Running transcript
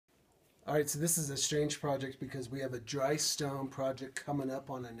All right, so this is a strange project because we have a dry stone project coming up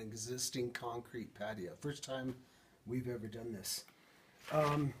on an existing concrete patio. First time we've ever done this.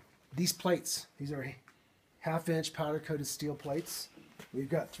 These plates, these are 1/2-inch powder coated steel plates. We've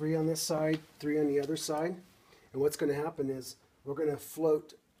got 3 on this side, 3 on the other side. And what's going to happen is we're going to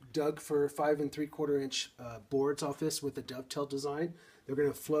float dug for 5 3/4-inch boards off this with a dovetail design. They're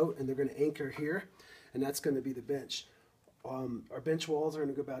going to float and they're going to anchor here, and that's going to be the bench. Our bench walls are going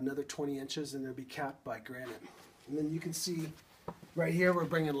to go about another 20 inches and they'll be capped by granite. And then you can see right here we're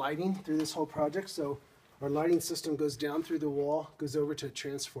bringing lighting through this whole project. So our lighting system goes down through the wall, goes over to a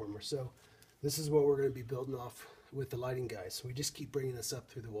transformer. So this is what we're going to be building off with the lighting guys. So we just keep bringing this up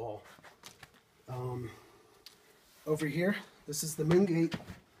through the wall. Over here, this is the Moongate.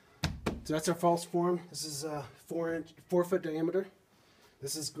 So that's our false form. This is 4 foot diameter.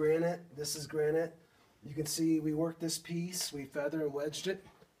 This is granite. This is granite. You can see we worked this piece, we feather and wedged it,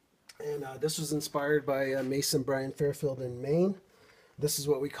 and this was inspired by Mason Brian Fairfield in Maine. This is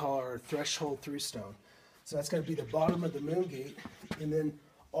what we call our threshold through stone. So that's going to be the bottom of the Moongate, and then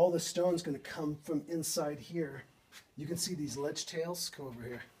all the stone's going to come from inside here. You can see these ledge tails. Come over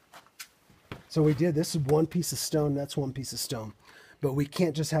here. So we did, this is one piece of stone, that's one piece of stone. But we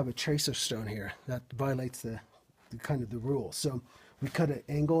can't just have a tracer stone here. That violates the kind of the rule. So we cut an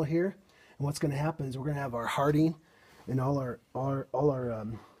angle here. And what's going to happen is we're going to have our harding and all our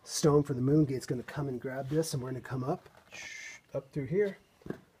stone for the Moongate's going to come and grab this, and we're going to come up through here.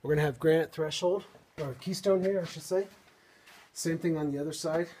 We're going to have granite threshold, or keystone here, I should say. Same thing on the other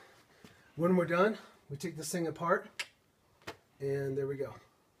side. When we're done, we take this thing apart, and there we go.